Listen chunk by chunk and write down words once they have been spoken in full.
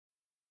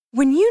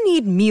When you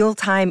need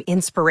mealtime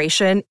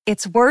inspiration,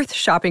 it's worth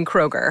shopping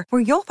Kroger,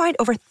 where you'll find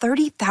over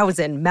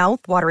 30,000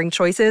 mouth-watering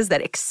choices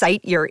that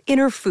excite your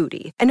inner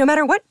foodie. And no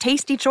matter what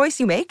tasty choice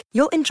you make,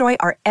 you'll enjoy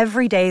our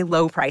everyday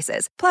low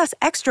prices, plus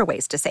extra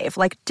ways to save,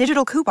 like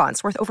digital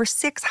coupons worth over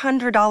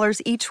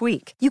 $600 each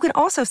week. You can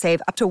also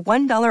save up to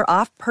 $1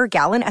 off per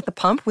gallon at the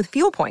pump with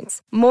fuel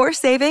points. More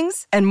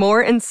savings and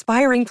more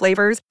inspiring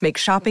flavors make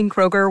shopping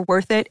Kroger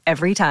worth it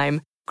every time.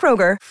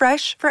 Kroger,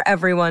 fresh for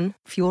everyone.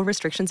 Fuel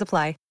restrictions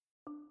apply.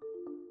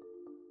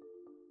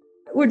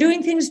 We're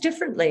doing things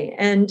differently.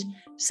 And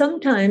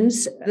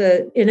sometimes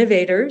the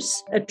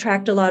innovators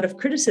attract a lot of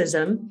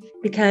criticism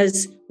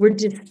because we're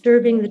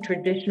disturbing the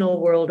traditional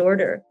world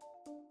order.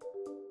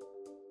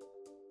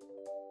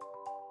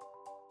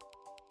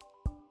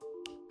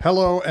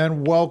 Hello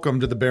and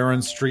welcome to the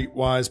Barron's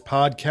Streetwise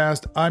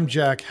podcast. I'm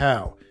Jack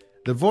Howe.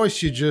 The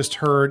voice you just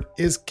heard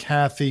is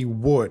Cathie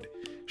Wood.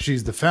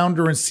 She's the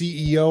founder and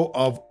CEO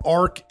of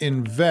ARK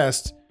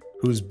Invest,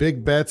 whose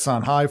big bets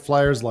on high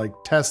flyers like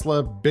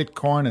Tesla,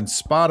 Bitcoin, and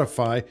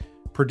Spotify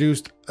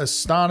produced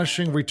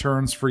astonishing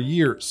returns for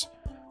years,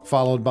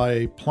 followed by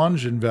a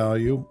plunge in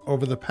value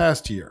over the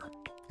past year.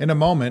 In a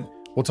moment,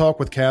 we'll talk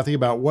with Cathie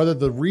about whether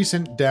the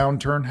recent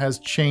downturn has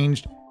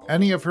changed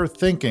any of her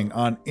thinking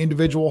on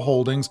individual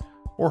holdings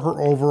or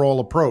her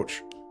overall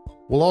approach.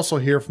 We'll also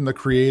hear from the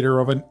creator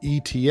of an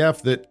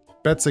ETF that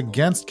bets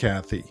against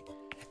Cathie,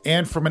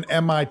 and from an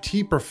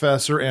MIT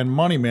professor and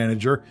money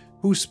manager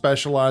who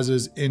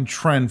specializes in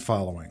trend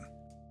following.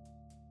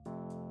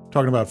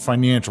 Talking about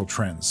financial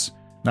trends,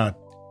 not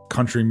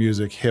country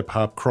music,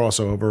 hip-hop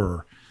crossover,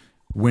 or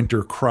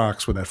winter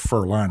Crocs with that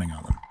fur lining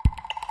on them.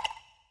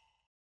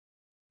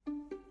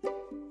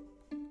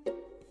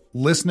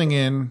 Listening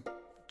in,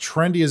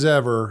 trendy as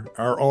ever,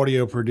 our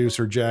audio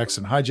producer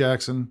Jackson. Hi,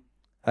 Jackson.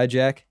 Hi,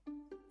 Jack.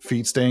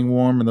 Feet staying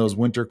warm in those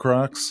winter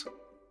Crocs?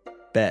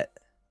 Bet.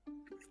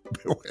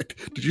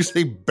 Did you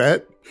say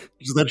bet?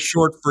 Is that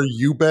short for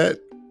you bet?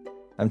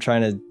 I'm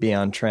trying to be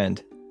on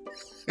trend.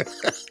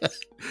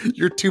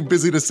 You're too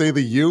busy to say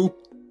the you?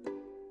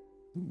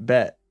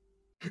 Bet.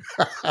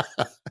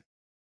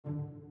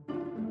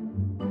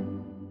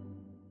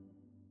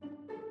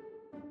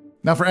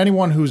 Now, for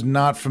anyone who's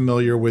not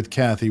familiar with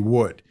Cathie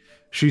Wood,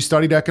 she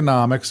studied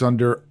economics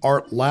under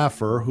Art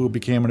Laffer, who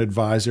became an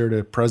advisor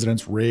to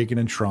Presidents Reagan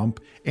and Trump,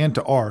 and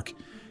to ARK.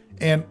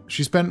 And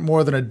she spent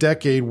more than a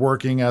decade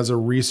working as a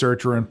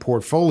researcher and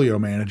portfolio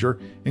manager,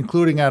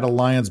 including at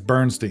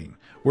AllianceBernstein,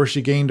 where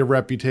she gained a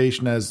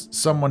reputation as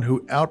someone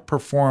who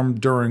outperformed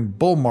during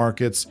bull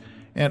markets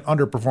and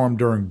underperformed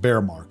during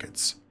bear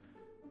markets.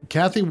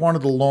 Cathie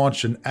wanted to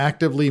launch an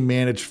actively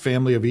managed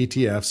family of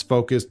ETFs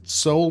focused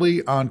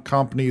solely on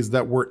companies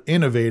that were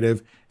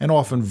innovative and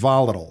often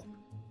volatile.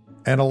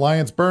 And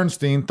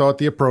AllianceBernstein thought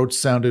the approach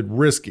sounded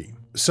risky.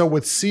 So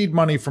with seed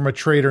money from a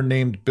trader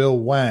named Bill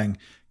Wang,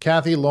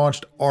 Cathie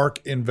launched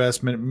ARK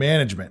Investment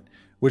Management,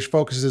 which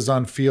focuses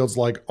on fields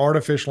like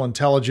artificial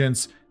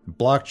intelligence,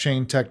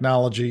 blockchain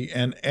technology,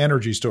 and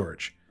energy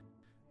storage.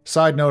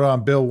 Side note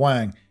on Bill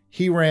Wang,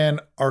 he ran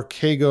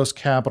Archegos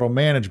Capital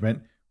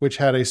Management, which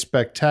had a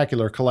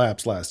spectacular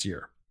collapse last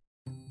year.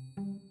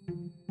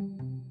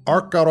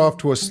 ARK got off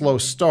to a slow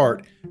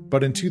start,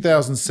 but in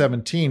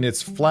 2017,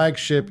 its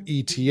flagship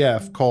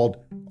ETF called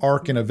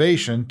ARK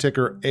Innovation,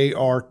 ticker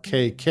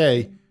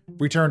ARKK,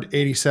 returned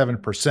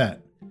 87%.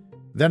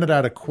 Then it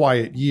had a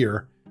quiet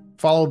year,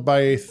 followed by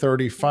a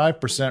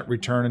 35%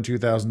 return in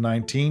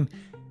 2019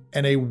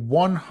 and a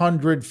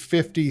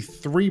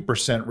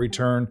 153%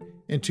 return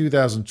in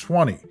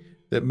 2020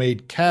 that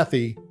made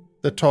Cathie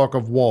the talk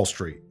of Wall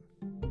Street.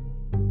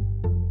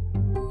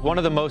 One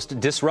of the most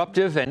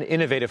disruptive and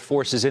innovative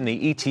forces in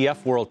the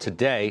ETF world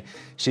today,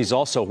 she's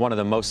also one of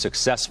the most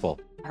successful.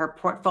 Her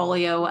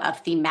portfolio of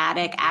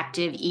thematic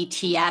active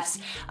ETFs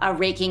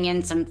raking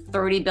in some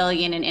 $30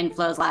 billion in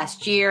inflows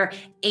last year,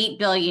 $8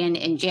 billion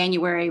in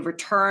January,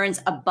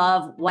 returns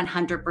above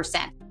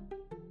 100%.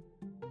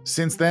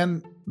 Since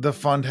then, the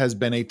fund has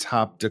been a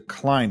top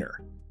decliner,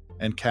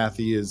 and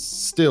Cathie is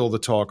still the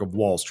talk of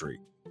Wall Street.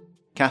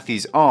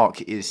 Cathie's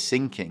ARK is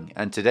sinking,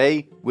 and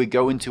today we're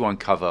going to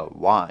uncover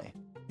why.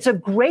 It's a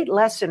great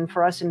lesson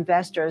for us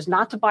investors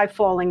not to buy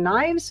falling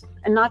knives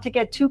and not to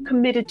get too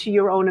committed to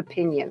your own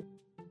opinion.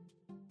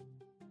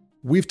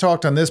 We've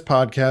talked on this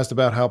podcast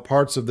about how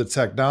parts of the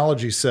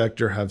technology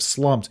sector have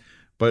slumped,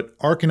 but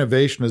ARK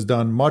Innovation has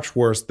done much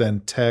worse than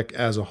tech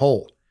as a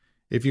whole.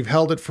 If you've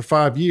held it for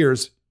 5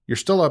 years, you're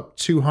still up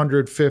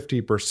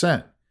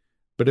 250%.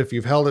 But if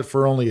you've held it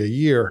for only a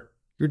year,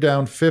 you're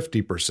down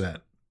 50%.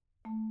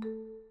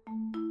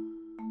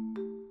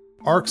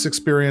 ARK's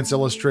experience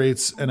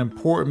illustrates an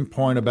important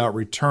point about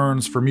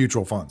returns for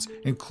mutual funds,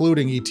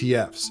 including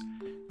ETFs.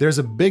 There's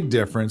a big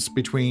difference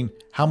between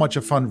how much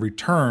a fund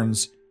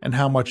returns and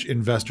how much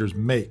investors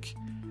make.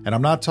 And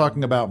I'm not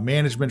talking about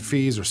management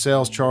fees or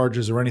sales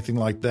charges or anything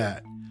like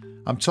that.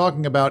 I'm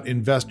talking about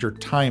investor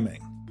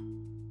timing.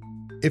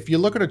 If you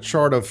look at a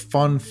chart of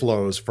fund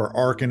flows for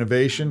ARK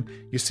Innovation,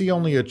 you see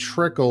only a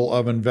trickle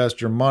of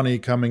investor money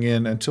coming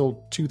in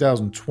until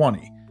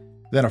 2020.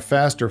 then a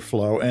faster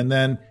flow, and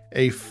then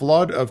a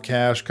flood of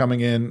cash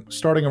coming in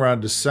starting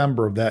around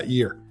December of that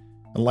year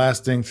and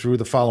lasting through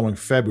the following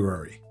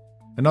February.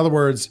 In other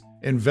words,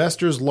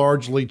 investors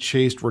largely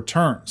chased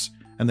returns,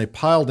 and they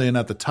piled in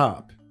at the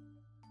top.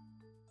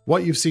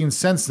 What you've seen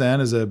since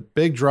then is a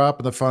big drop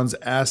in the fund's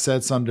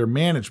assets under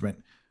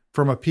management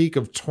from a peak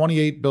of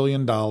 $28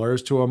 billion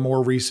to a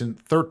more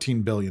recent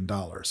 $13 billion.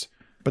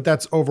 But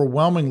that's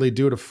overwhelmingly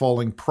due to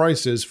falling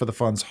prices for the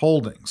fund's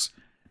holdings,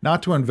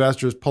 not to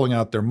investors pulling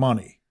out their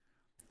money.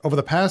 Over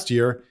the past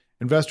year,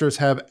 investors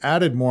have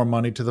added more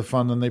money to the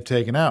fund than they've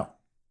taken out.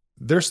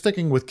 They're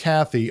sticking with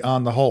Cathie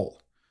on the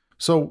whole.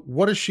 So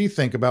what does she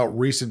think about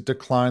recent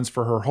declines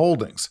for her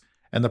holdings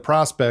and the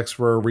prospects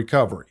for a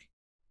recovery?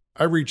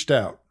 I reached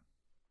out.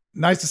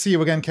 Nice to see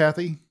you again,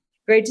 Cathie.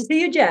 Great to see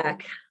you,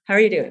 Jack. How are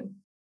you doing?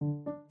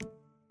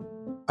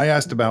 I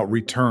asked about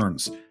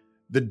returns.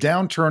 The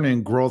downturn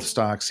in growth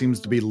stocks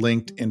seems to be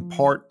linked in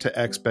part to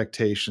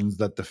expectations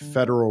that the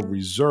Federal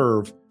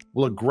Reserve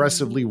will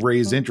aggressively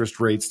raise interest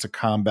rates to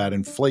combat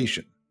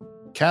inflation.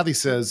 Cathie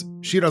says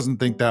she doesn't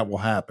think that will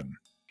happen.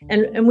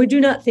 And we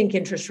do not think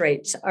interest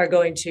rates are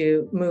going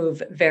to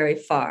move very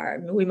far.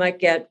 We might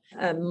get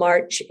a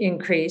March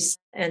increase.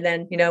 And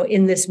then,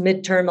 in this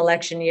midterm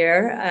election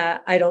year,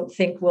 I don't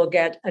think we'll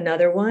get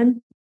another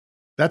one.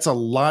 That's a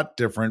lot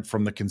different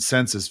from the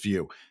consensus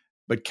view.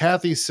 But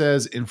Cathie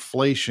says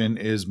inflation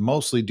is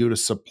mostly due to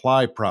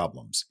supply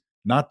problems,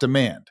 not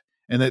demand,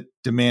 and that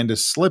demand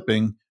is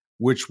slipping,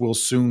 which will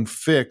soon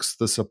fix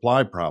the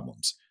supply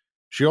problems.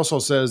 She also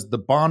says the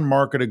bond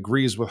market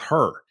agrees with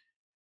her.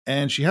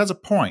 And she has a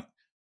point.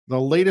 The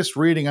latest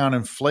reading on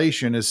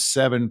inflation is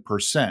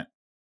 7%,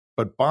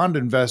 but bond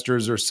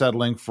investors are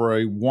settling for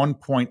a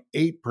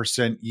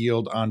 1.8%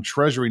 yield on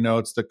Treasury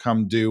notes that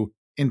come due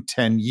in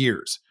 10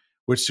 years,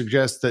 which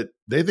suggests that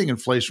they think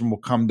inflation will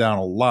come down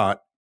a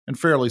lot and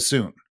fairly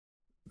soon.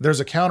 There's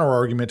a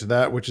counter-argument to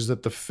that, which is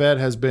that the Fed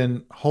has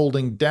been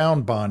holding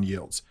down bond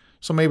yields,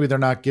 so maybe they're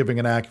not giving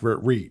an accurate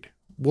read.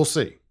 We'll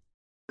see.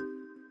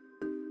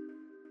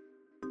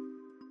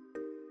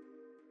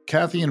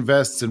 Cathie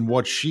invests in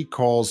what she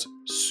calls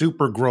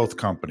super growth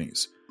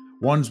companies,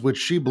 ones which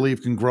she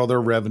believes can grow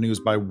their revenues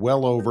by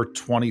well over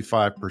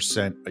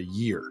 25% a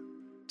year.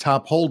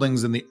 Top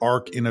holdings in the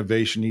ARK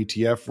Innovation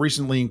ETF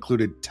recently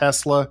included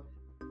Tesla,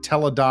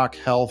 Teladoc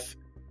Health,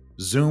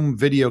 Zoom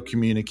Video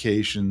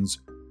Communications,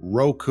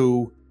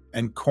 Roku,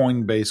 and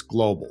Coinbase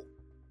Global.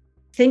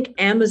 Think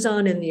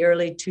Amazon in the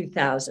early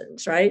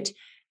 2000s, right?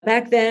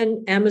 Back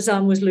then,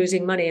 Amazon was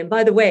losing money. And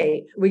by the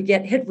way, we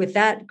get hit with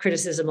that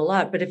criticism a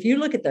lot. But if you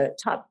look at the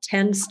top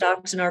 10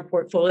 stocks in our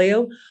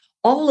portfolio,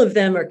 all of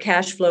them are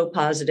cash flow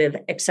positive,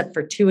 except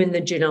for 2 in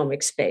the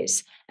genomic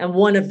space. And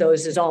one of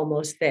those is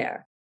almost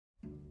there.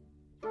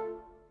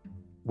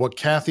 What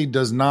Cathie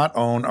does not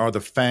own are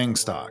the FANG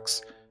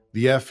stocks.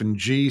 The F and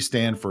G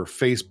stand for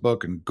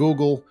Facebook and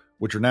Google,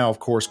 which are now, of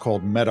course,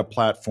 called Meta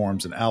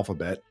Platforms and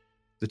Alphabet.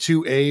 The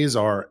 2 A's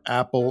are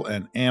Apple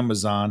and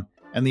Amazon,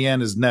 and the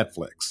N is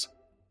Netflix.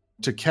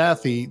 To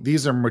Cathie,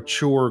 these are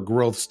mature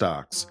growth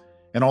stocks,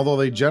 and although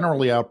they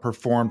generally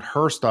outperformed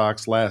her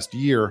stocks last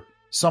year,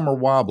 some are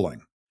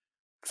wobbling.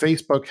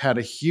 Facebook had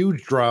a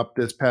huge drop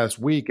this past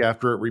week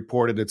after it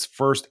reported its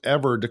first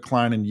ever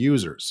decline in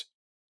users.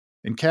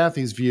 In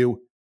Cathie's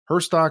view,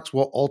 her stocks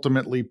will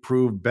ultimately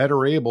prove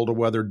better able to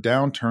weather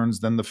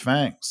downturns than the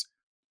FANGs.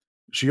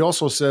 She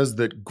also says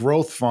that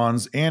growth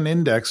funds and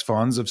index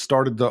funds have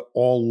started to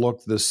all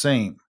look the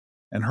same,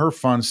 and her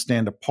funds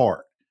stand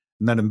apart,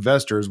 and that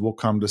investors will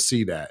come to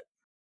see that.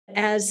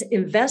 As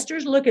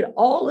investors look at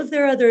all of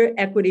their other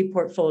equity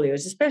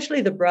portfolios,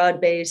 especially the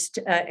broad-based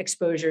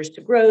exposures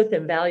to growth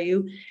and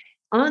value,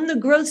 on the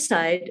growth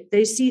side,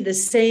 they see the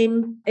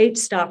same 8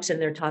 stocks in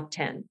their top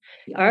 10.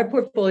 Our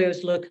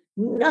portfolios look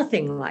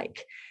nothing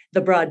like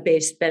the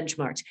broad-based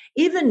benchmarks.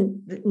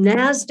 Even the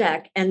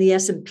NASDAQ and the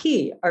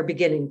S&P are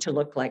beginning to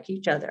look like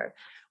each other.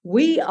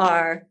 We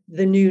are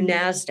the new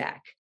NASDAQ.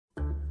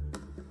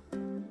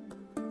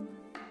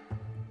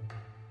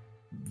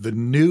 The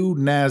new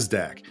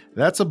NASDAQ.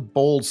 That's a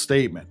bold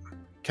statement.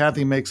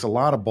 Cathie makes a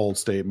lot of bold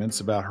statements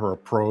about her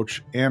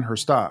approach and her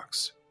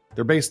stocks.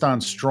 They're based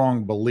on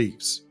strong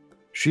beliefs.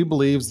 She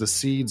believes the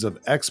seeds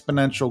of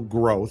exponential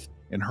growth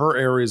in her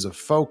areas of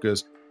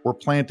focus were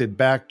planted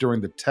back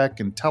during the tech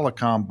and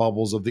telecom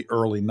bubbles of the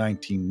early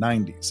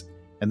 1990s,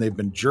 and they've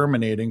been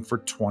germinating for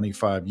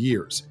 25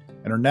 years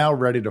and are now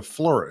ready to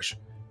flourish.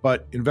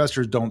 But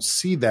investors don't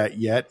see that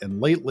yet, and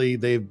lately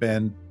they've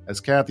been,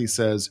 as Cathie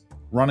says,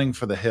 running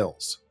for the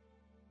hills.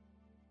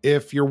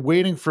 If you're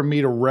waiting for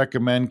me to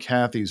recommend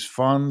Cathie's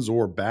funds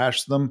or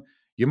bash them,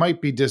 you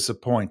might be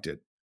disappointed.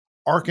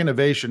 ARK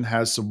Innovation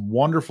has some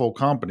wonderful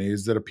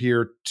companies that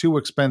appear too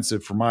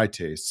expensive for my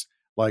tastes,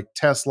 like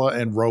Tesla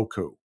and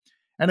Roku.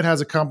 And it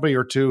has a company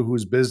or two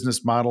whose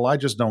business model I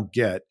just don't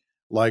get,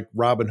 like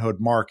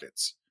Robinhood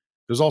Markets.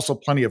 There's also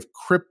plenty of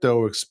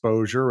crypto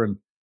exposure, and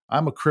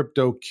I'm a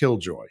crypto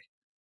killjoy.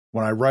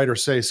 When I write or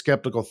say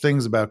skeptical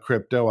things about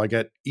crypto, I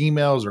get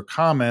emails or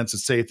comments that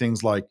say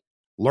things like,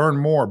 "Learn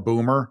more,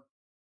 boomer."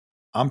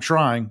 I'm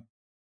trying.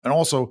 And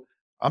also,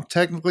 I'm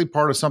technically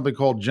part of something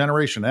called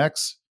Generation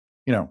X.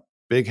 You know,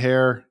 big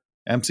hair,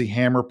 MC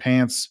Hammer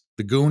pants,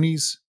 the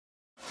Goonies.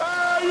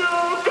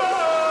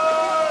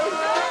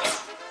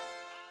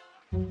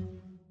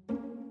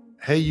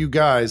 Hey, you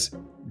guys,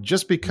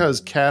 just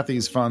because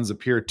Kathy's funds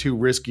appear too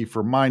risky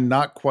for my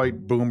not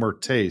quite boomer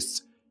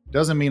tastes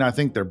doesn't mean I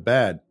think they're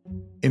bad.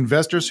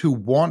 Investors who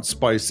want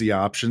spicy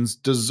options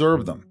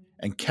deserve them,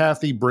 and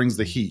Kathy brings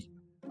the heat.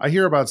 I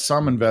hear about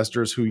some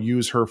investors who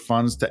use her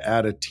funds to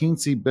add a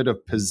teensy bit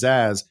of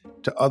pizzazz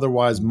to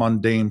otherwise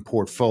mundane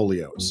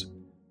portfolios.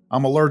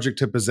 I'm allergic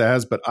to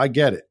pizzazz, but I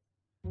get it.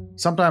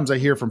 Sometimes I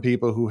hear from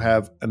people who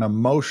have an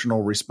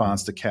emotional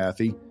response to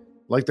Kathy,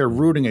 like they're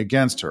rooting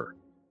against her.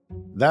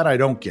 That I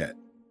don't get.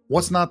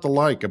 What's not to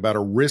like about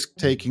a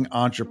risk-taking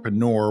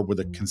entrepreneur with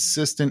a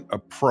consistent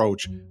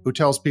approach who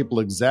tells people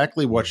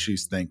exactly what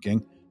she's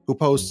thinking, who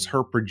posts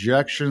her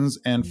projections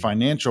and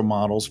financial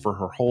models for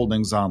her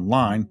holdings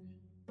online,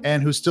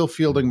 and who's still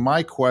fielding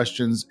my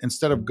questions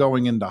instead of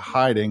going into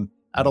hiding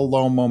at a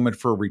low moment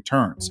for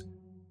returns?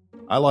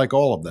 I like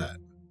all of that.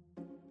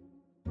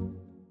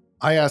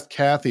 I asked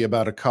Kathy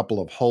about a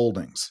couple of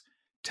holdings.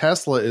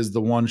 Tesla is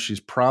the one she's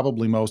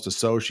probably most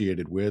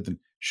associated with, and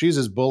she's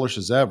as bullish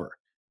as ever.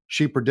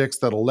 She predicts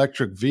that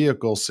electric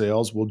vehicle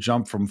sales will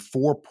jump from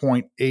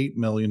 4.8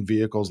 million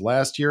vehicles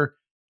last year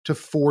to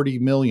 40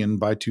 million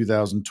by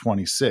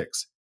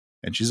 2026.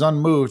 And she's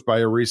unmoved by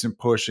a recent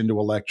push into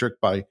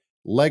electric by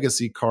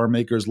legacy car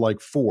makers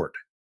like Ford.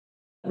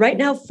 Right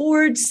now,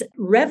 Ford's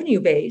revenue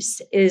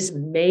base is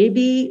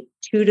maybe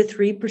 2 to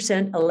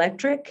 3%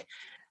 electric.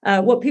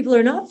 What people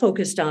are not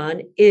focused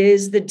on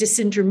is the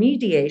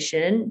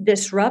disintermediation,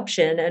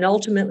 disruption, and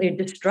ultimately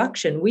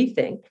destruction, we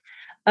think,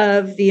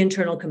 of the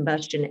internal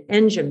combustion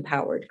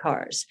engine-powered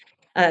cars.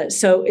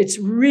 So it's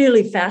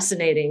really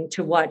fascinating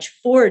to watch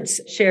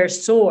Ford's share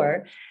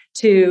soar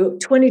to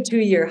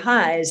 22-year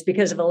highs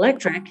because of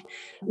electric,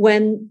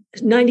 when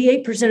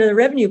 98% of the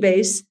revenue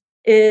base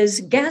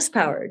is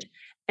gas-powered.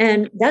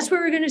 And that's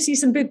where we're going to see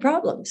some big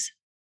problems.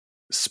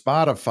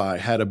 Spotify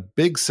had a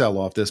big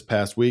sell-off this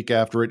past week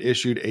after it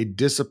issued a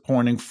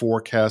disappointing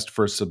forecast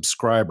for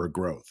subscriber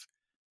growth.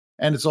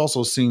 And it's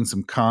also seen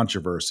some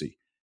controversy.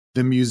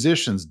 The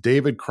musicians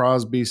David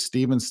Crosby,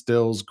 Stephen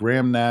Stills,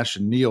 Graham Nash,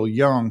 and Neil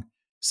Young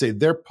say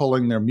they're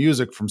pulling their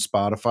music from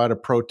Spotify to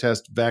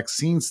protest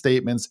vaccine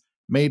statements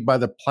made by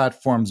the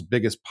platform's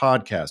biggest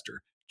podcaster,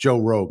 Joe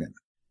Rogan.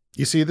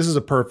 You see, this is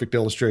a perfect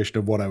illustration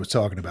of what I was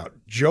talking about.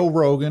 Joe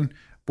Rogan,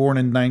 born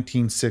in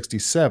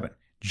 1967,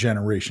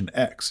 Generation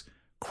X.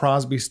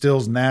 Crosby,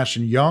 Stills, Nash,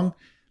 and Young,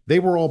 they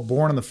were all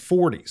born in the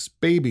 40s,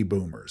 baby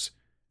boomers.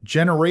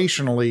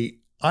 Generationally,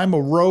 I'm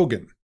a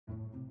Rogan.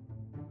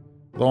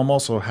 Though I'm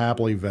also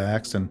happily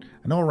vaxxed, and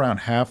I know around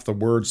half the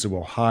words to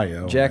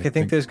Ohio. Jack, I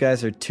think those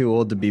guys are too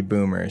old to be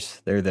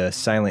boomers. They're the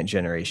silent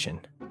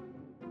generation.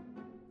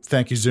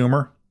 Thank you,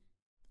 Zoomer.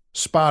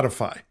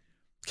 Spotify.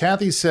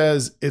 Kathy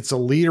says it's a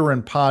leader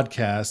in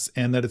podcasts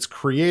and that its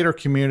creator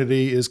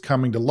community is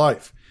coming to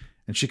life.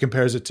 And she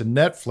compares it to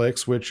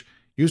Netflix, which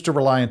used to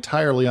rely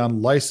entirely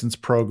on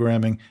licensed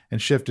programming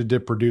and shifted to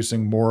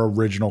producing more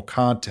original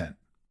content.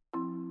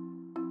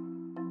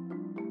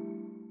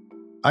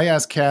 I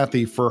asked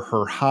Kathy for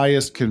her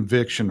highest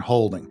conviction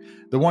holding,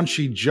 the one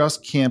she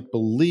just can't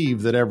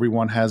believe that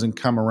everyone hasn't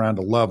come around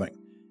to loving.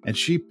 And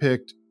she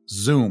picked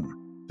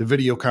Zoom, the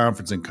video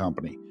conferencing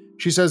company.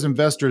 She says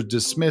investors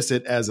dismiss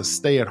it as a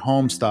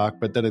stay-at-home stock,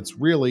 but that it's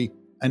really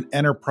an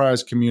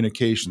enterprise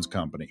communications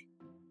company.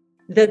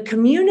 The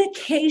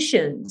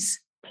communications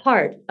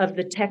part of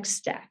the tech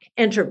stack,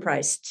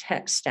 enterprise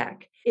tech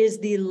stack, is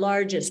the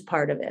largest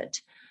part of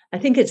it. I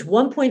think it's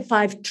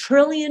 $1.5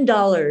 trillion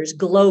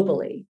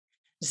globally.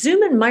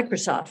 Zoom and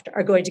Microsoft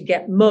are going to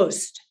get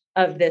most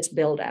of this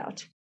build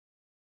out.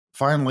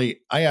 Finally,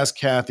 I asked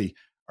Kathy,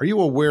 are you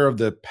aware of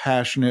the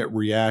passionate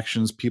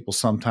reactions people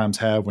sometimes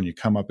have when you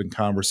come up in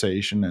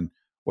conversation, and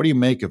what do you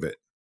make of it?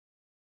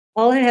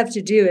 All I have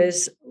to do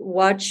is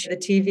watch the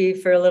TV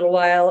for a little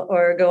while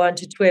or go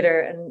onto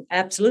Twitter, and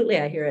absolutely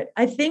I hear it.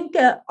 I think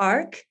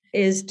ARK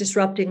is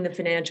disrupting the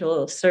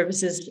financial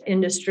services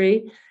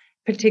industry,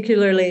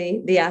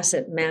 particularly the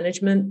asset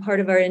management part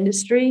of our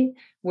industry.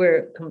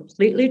 We're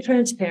completely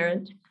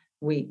transparent.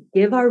 We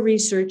give our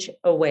research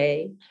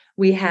away.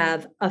 We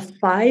have a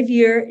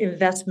 5-year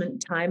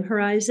investment time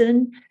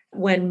horizon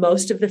when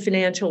most of the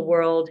financial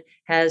world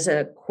has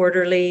a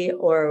quarterly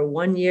or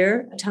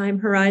 1-year time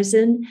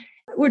horizon.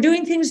 We're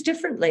doing things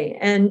differently.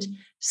 And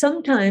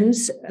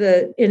sometimes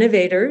the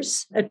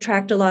innovators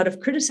attract a lot of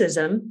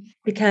criticism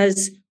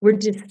because we're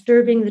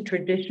disturbing the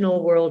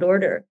traditional world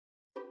order.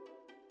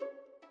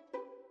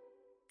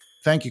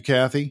 Thank you,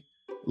 Kathy.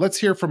 Let's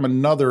hear from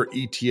another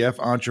ETF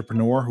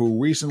entrepreneur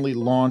who recently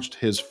launched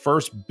his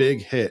first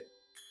big hit,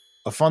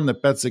 a fund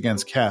that bets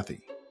against Kathy.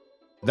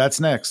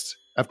 That's next,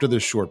 after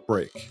this short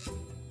break.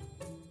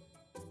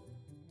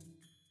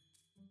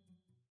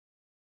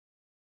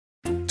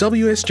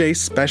 WSJ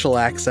Special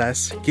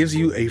Access gives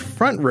you a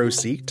front row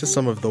seat to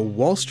some of the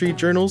Wall Street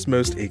Journal's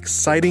most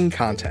exciting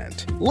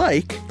content,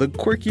 like The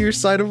Quirkier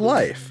Side of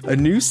Life, a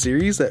new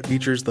series that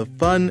features the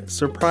fun,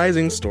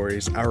 surprising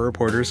stories our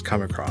reporters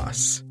come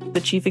across. The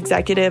chief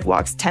executive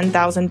walks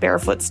 10,000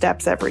 barefoot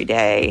steps every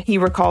day. He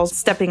recalls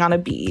stepping on a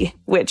bee,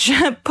 which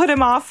put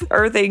him off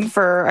earthing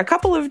for a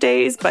couple of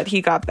days, but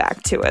he got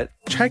back to it.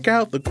 Check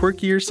out The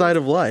Quirkier Side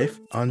of Life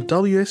on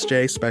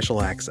WSJ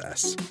Special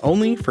Access,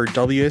 only for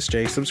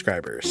WSJ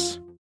subscribers.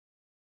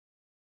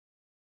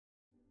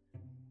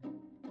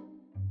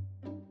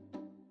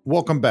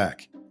 Welcome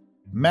back.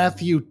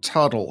 Matthew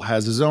Tuttle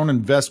has his own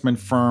investment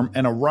firm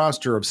and a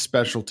roster of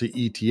specialty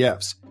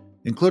ETFs,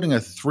 including a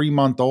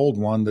 3-month-old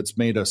one that's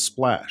made a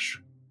splash.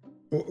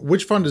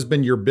 Which fund has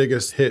been your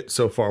biggest hit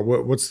so far?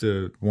 What's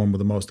the one with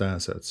the most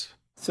assets?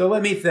 So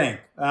let me think.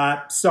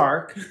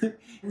 SARK,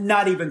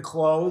 not even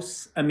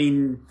close. I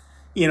mean,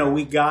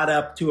 we got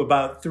up to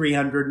about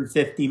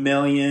 350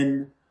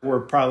 million.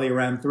 We're probably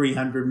around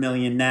 300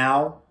 million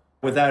now.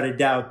 Without a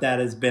doubt, that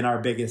has been our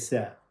biggest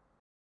hit.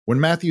 When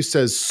Matthew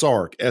says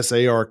SARK,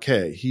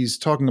 S-A-R-K, he's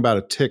talking about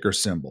a ticker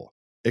symbol.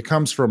 It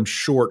comes from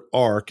short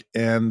ARK,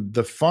 and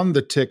the fund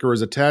the ticker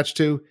is attached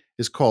to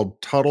is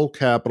called Tuttle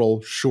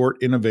Capital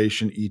Short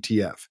Innovation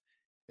ETF.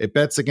 It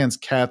bets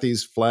against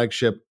Kathy's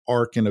flagship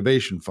ARK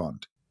Innovation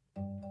Fund.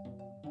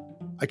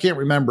 I can't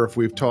remember if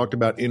we've talked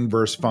about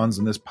inverse funds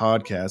in this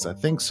podcast. I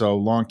think so, a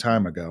long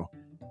time ago.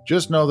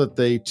 Just know that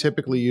they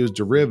typically use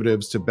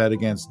derivatives to bet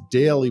against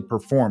daily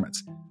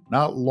performance,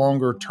 not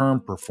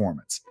longer-term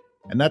performance.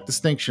 And that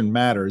distinction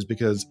matters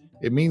because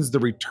it means the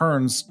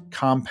returns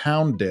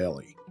compound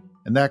daily.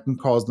 And that can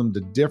cause them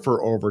to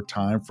differ over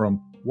time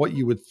from what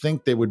you would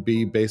think they would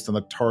be based on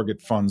the target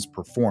fund's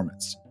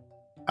performance.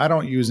 I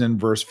don't use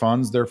inverse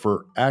funds, they're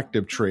for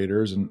active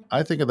traders, and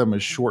I think of them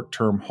as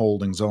short-term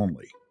holdings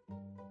only.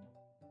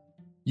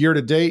 Year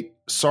to date,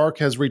 SARK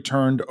has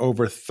returned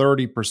over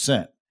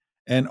 30%,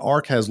 and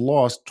ARK has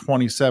lost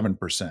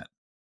 27%.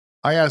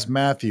 I asked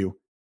Matthew,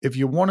 if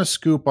you want to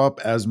scoop up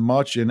as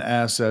much in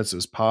assets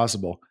as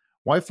possible,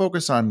 why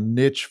focus on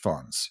niche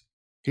funds?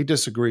 He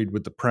disagreed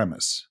with the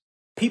premise.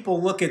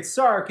 People look at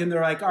SARK and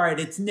they're like, all right,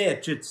 it's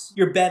niche.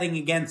 You're betting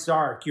against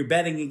ARK. You're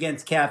betting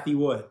against Cathie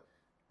Wood.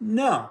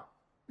 No.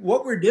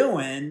 What we're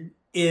doing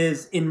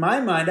is, in my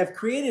mind, I've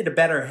created a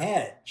better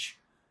hedge.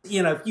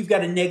 If you've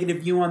got a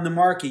negative view on the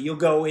market, you'll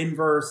go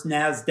inverse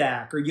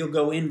NASDAQ or you'll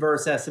go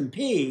inverse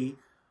S&P.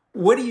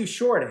 What are you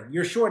shorting?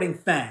 You're shorting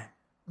FANG.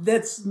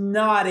 That's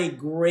not a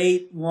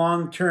great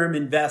long-term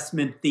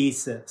investment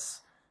thesis.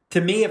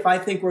 To me, if I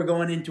think we're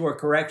going into a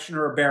correction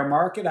or a bear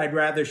market, I'd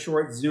rather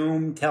short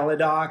Zoom,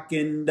 Teladoc,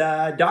 and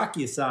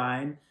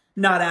DocuSign,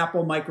 not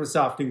Apple,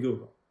 Microsoft, and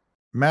Google.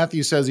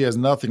 Matthew says he has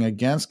nothing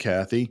against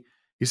Cathie.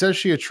 He says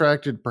she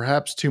attracted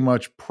perhaps too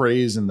much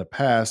praise in the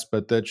past,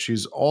 but that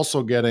she's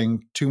also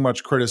getting too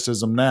much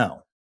criticism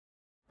now.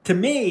 To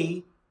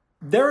me,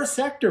 they're a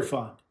sector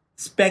fund.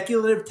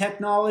 Speculative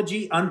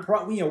technology,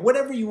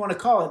 whatever you want to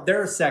call it,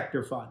 they're a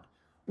sector fund.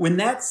 When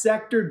that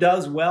sector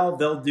does well,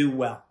 they'll do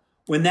well.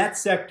 When that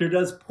sector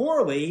does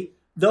poorly,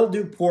 they'll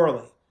do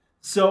poorly.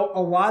 So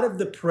a lot of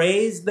the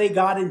praise they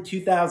got in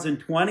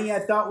 2020, I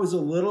thought was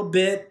a little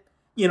bit,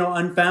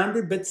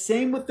 unfounded, but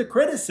same with the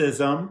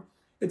criticism.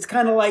 It's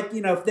kind of like,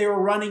 if they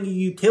were running a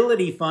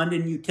utility fund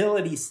and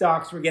utility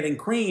stocks were getting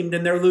creamed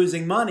and they're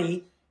losing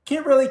money,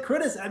 can't really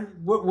criticize.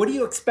 What do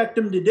you expect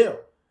them to do?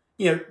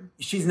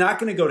 She's not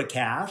going to go to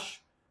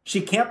cash.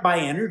 She can't buy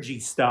energy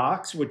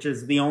stocks, which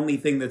is the only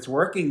thing that's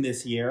working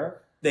this year.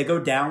 They go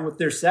down with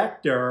their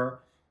sector.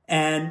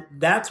 And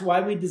that's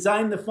why we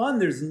designed the fund.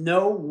 There's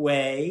no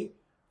way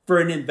for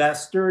an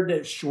investor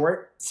to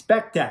short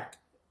SpecTech.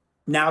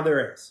 Now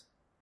there is.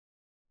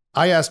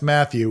 I asked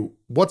Matthew,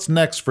 what's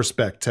next for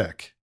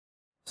SpecTech?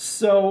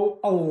 So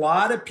a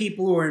lot of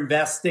people who are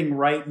investing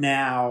right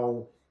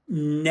now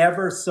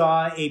never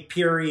saw a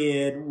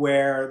period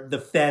where the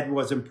Fed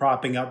wasn't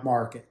propping up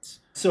markets.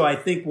 So I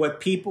think what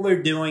people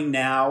are doing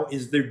now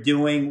is they're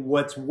doing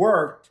what's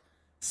worked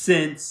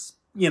since,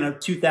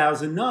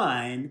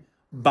 2009.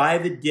 Buy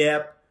the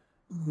dip.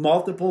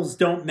 Multiples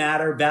don't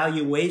matter.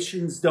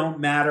 Valuations don't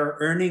matter.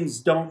 Earnings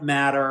don't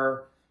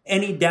matter.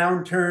 Any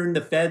downturn,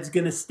 the Fed's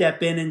going to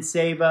step in and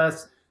save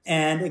us.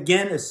 And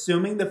again,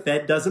 assuming the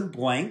Fed doesn't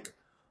blink,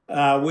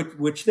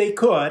 which they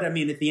could. At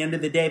the end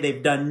of the day,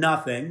 they've done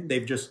nothing.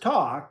 They've just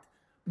talked.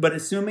 But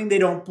assuming they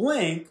don't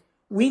blink,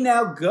 we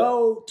now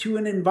go to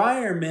an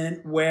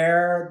environment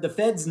where the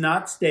Fed's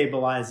not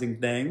stabilizing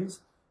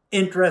things.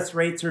 Interest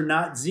rates are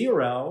not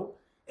zero.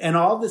 And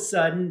all of a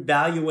sudden,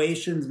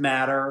 valuations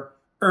matter,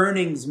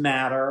 earnings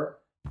matter.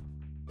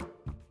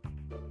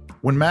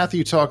 When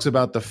Matthew talks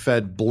about the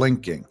Fed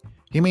blinking,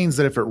 he means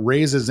that if it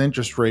raises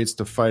interest rates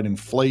to fight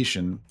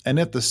inflation, and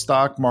if the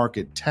stock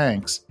market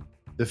tanks,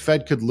 the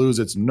Fed could lose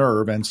its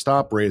nerve and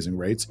stop raising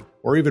rates,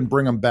 or even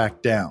bring them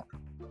back down.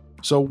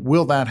 So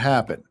will that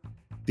happen?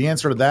 The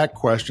answer to that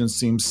question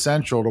seems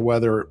central to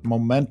whether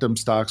momentum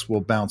stocks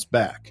will bounce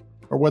back,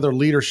 or whether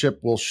leadership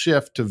will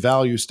shift to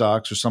value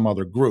stocks or some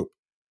other group.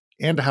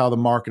 and to how the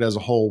market as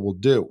a whole will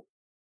do.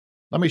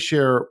 Let me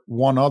share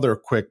one other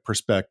quick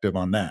perspective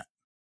on that.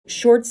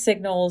 Short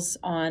signals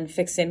on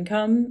fixed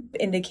income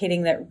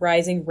indicating that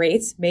rising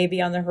rates may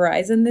be on the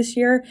horizon this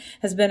year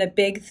has been a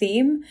big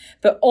theme,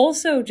 but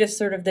also just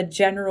sort of the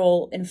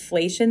general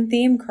inflation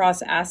theme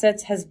across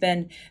assets has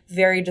been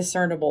very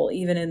discernible,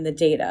 even in the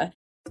data.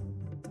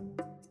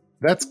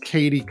 That's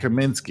Katie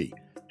Kaminsky.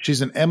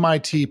 She's an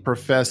MIT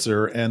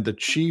professor and the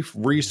chief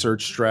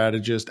research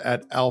strategist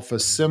at Alpha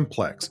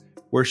Simplex,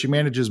 where she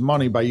manages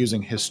money by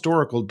using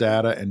historical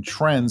data and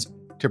trends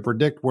to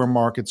predict where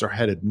markets are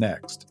headed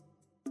next.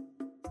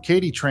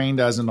 Katie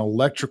trained as an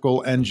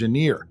electrical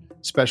engineer,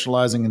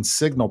 specializing in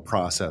signal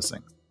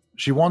processing.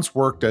 She once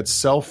worked at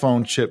cell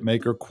phone chip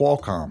maker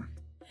Qualcomm.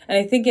 And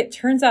I think it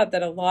turns out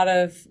that a lot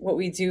of what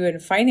we do in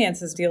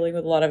finance is dealing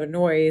with a lot of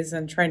noise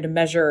and trying to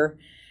measure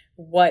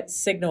what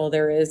signal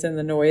there is in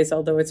the noise,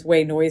 although it's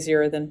way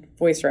noisier than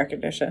voice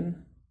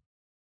recognition.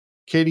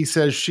 Katie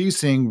says she's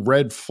seeing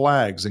red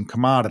flags in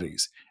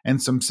commodities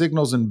and some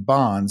signals in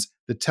bonds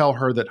that tell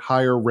her that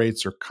higher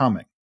rates are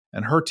coming,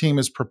 and her team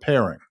is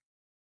preparing.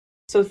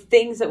 So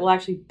things that will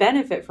actually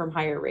benefit from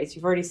higher rates.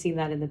 You've already seen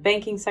that in the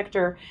banking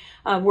sector.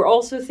 We're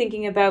also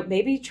thinking about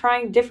maybe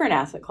trying different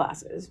asset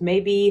classes,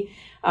 maybe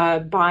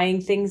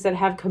buying things that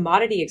have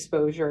commodity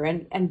exposure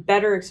and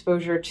better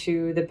exposure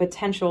to the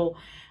potential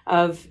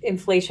of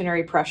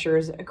inflationary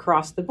pressures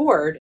across the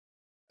board.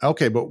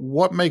 Okay, but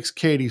what makes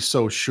Katie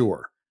so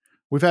sure?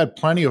 We've had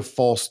plenty of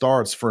false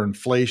starts for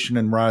inflation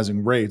and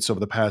rising rates over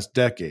the past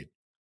decade.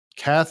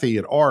 Kathy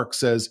at ARK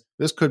says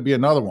this could be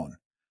another one.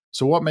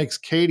 So what makes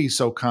Katie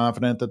so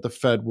confident that the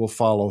Fed will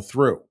follow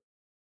through?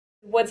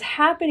 What's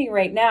happening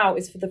right now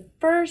is for the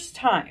first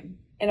time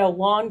in a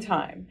long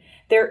time,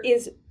 there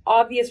is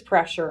obvious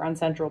pressure on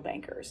central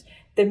bankers.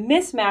 The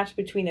mismatch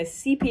between a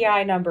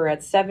CPI number at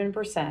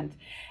 7%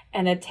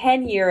 and a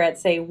 10-year at,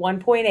 say,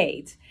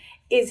 1.8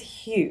 is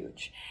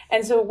huge.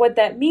 And so what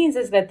that means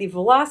is that the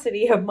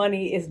velocity of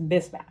money is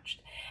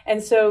mismatched.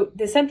 And so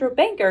the central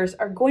bankers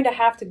are going to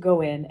have to go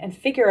in and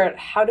figure out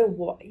how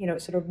to,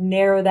 sort of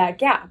narrow that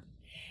gap.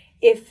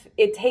 If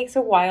it takes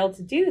a while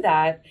to do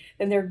that,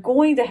 then they're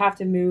going to have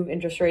to move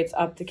interest rates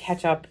up to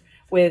catch up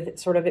with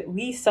sort of at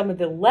least some of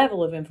the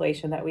level of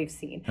inflation that we've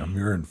seen.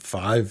 We're in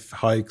 5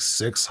 hikes,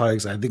 6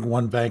 hikes. I think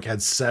one bank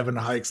had 7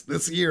 hikes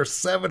this year.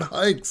 7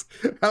 hikes.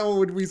 How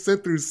would we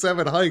sit through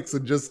 7 hikes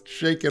and just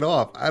shake it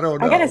off? I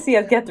don't know. I got to see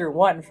us get through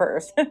one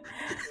first.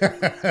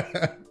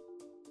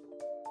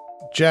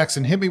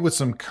 Jackson, hit me with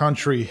some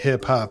country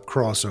hip-hop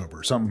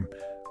crossover, something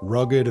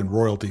rugged and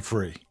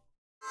royalty-free.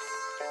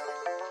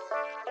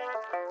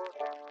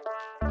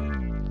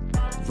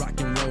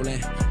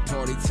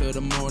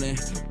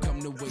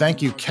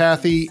 Thank you,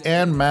 Kathy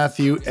and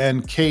Matthew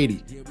and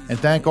Katie. And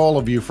thank all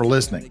of you for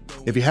listening.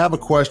 If you have a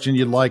question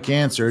you'd like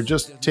answered,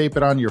 just tape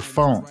it on your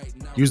phone.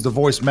 Use the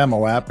voice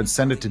memo app and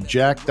send it to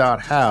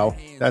jack.how,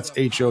 that's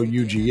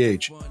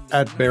H-O-U-G-H,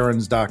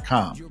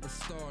 @barons.com.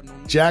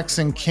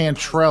 Jackson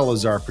Cantrell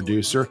is our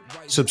producer.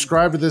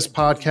 Subscribe to this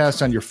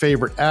podcast on your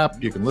favorite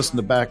app. You can listen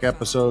to back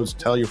episodes,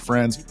 tell your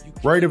friends,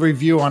 write a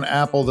review on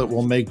Apple that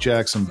will make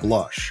Jackson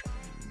blush.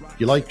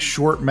 You like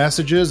short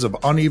messages of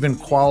uneven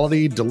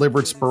quality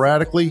delivered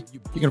sporadically?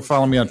 You can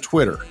follow me on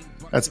Twitter.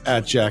 That's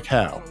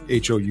 @JackHow,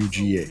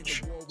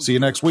 H-O-U-G-H. See you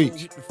next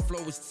week.